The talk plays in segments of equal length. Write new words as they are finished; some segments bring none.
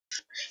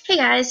Hey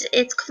guys,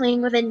 it's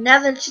Colleen with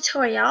another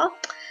tutorial.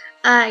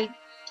 In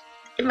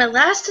my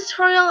last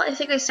tutorial, I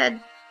think I said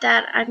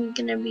that I'm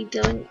going to be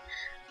doing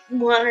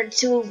 1 or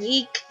 2 a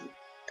week.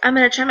 I'm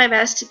going to try my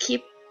best to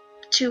keep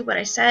to what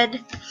I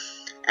said.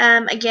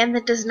 Again,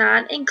 that does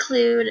not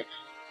include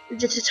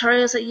the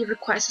tutorials that you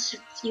requested.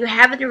 If you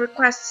have any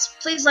requests,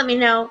 please let me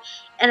know,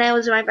 and I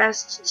will do my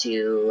best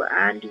to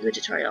do the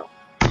tutorial.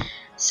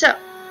 So,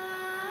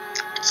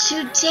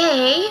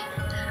 today,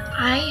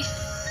 I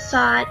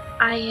thought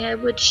I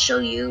would show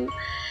you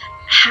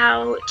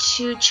how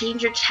to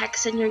change your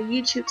text in your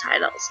YouTube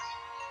titles.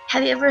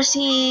 Have you ever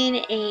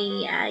seen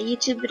a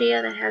YouTube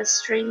video that has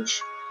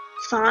strange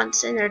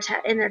fonts in their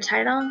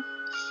title?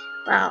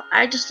 Well,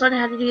 I just learned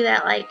how to do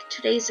that like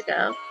 2 days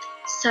ago,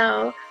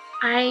 so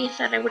I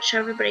thought I would show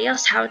everybody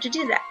else how to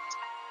do that.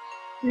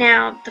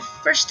 Now, the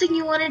first thing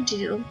you want to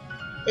do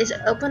is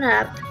open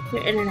up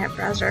your internet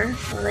browser,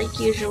 like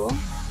usual.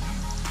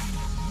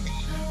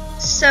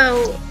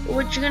 So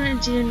what you're gonna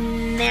do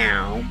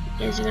now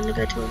is you're gonna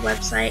go to a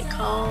website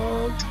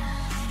called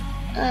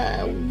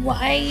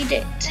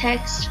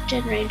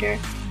Y:TextGenerator.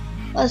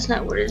 Well, that's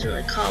not what it's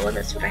really called, but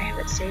that's what I have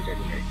it saved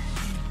under.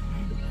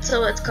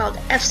 So it's called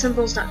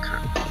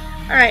fsymbols.com.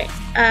 Alright,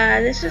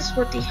 this is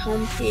what the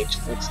home page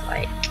looks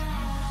like.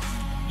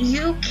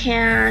 You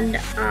can,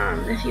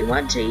 if you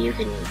want to, you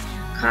can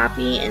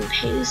copy and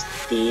paste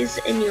these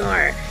in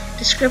your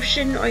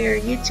description or your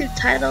YouTube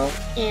title,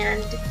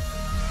 and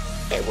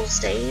it will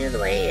stay the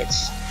way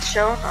it's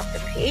shown on the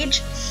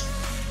page.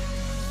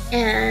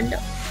 And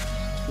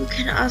you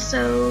can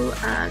also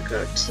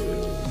go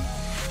to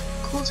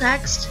cool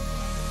text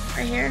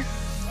right here.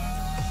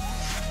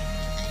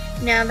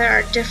 Now there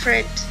are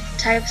different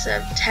types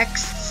of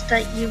texts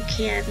that you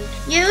can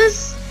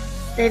use.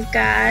 They've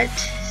got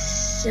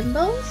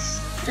symbols,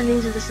 and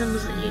these are the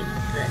symbols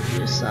that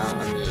you saw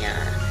on the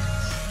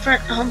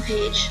front home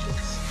page.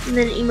 And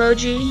then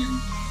emoji.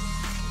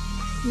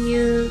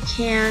 You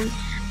can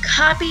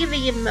copy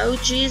the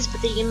emojis, but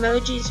the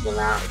emojis will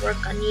not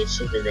work on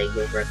YouTube, but they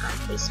will work on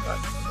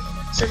Facebook.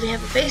 So if you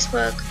have a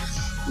Facebook,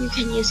 you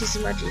can use these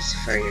emojis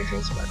for your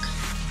Facebook.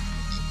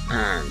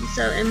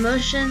 So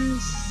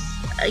emotions,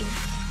 I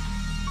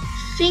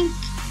think,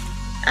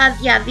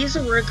 yeah, these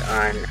will work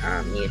on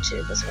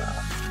YouTube as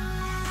well.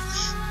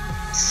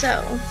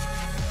 So,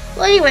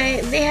 well,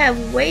 anyway, they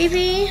have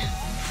wavy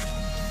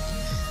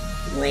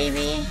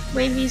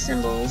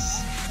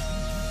symbols.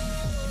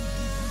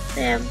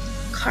 They have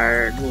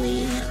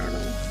cardly, I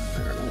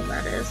don't know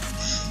what that is.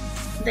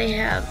 They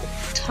have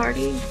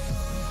tardy,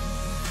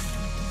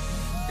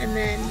 and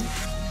then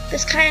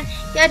this kind,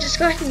 yeah, just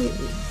go ahead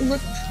and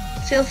look,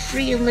 feel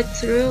free and look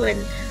through,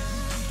 and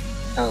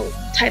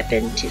type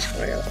in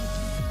tutorial.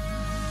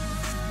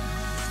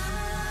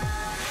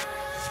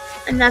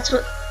 And that's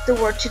what the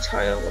word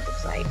tutorial will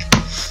look like.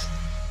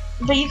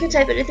 But you can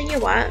type anything you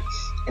want,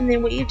 and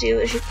then what you do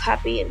is you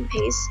copy and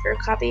paste, or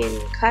copy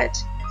and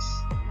cut.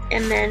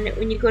 And then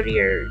when you go to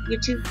your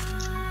YouTube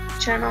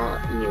channel,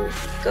 you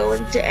go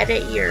into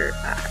edit your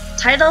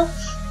title,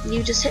 and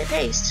you just hit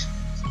paste.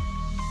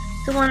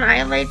 The one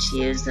I like to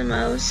use the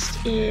most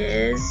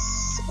is,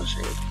 I'll show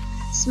you,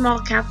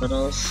 small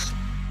capitals.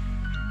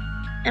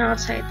 And I'll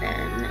type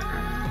in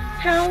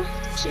how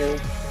to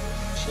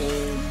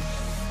change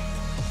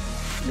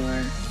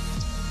your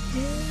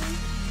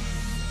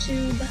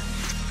YouTube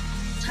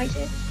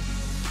title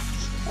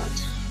font.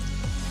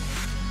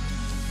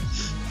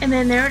 And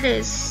then there it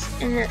is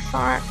in the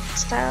font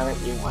style that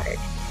you wanted.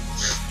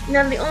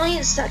 Now the only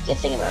sucky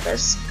thing about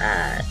this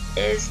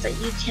is that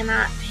you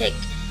cannot pick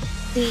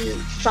the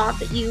font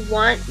that you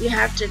want. You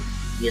have to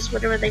use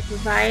whatever they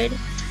provide.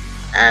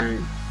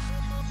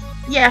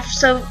 Yeah,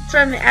 so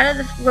from out of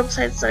the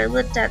websites that I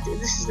looked at,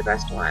 this is the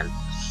best one.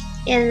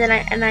 And then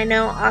I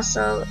know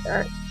also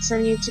some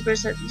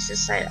YouTubers that use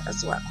this site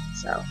as well.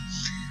 So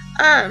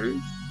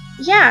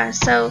yeah,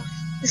 so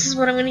this is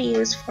what I'm going to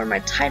use for my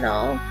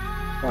title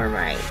for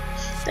my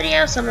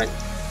video. So I'm going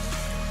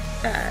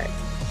to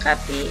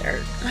copy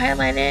or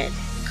highlight it,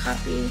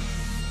 copy,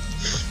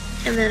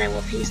 and then I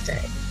will paste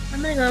it.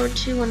 I'm going to go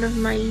to one of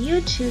my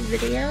YouTube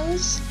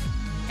videos,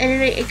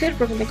 and it could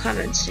work in the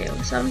comments too.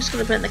 So I'm just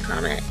going to put in the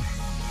comment,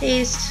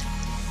 paste,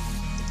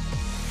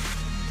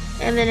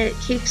 and then it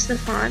keeps the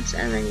font,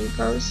 and then you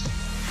post.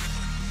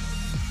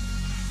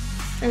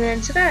 And then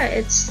to that,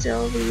 it's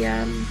still the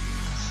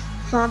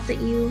font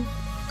that you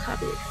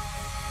copied.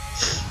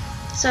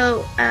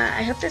 So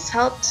I hope this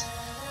helped,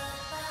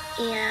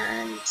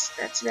 and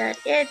that's about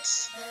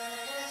it.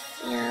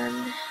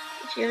 And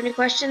if you have any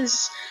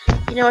questions,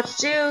 you know what to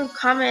do.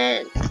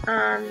 Comment.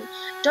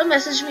 Don't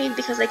message me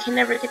because I can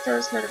never get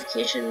those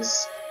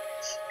notifications.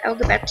 I will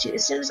get back to you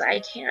as soon as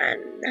I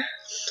can.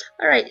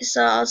 Alright,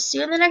 so I'll see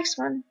you in the next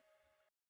one.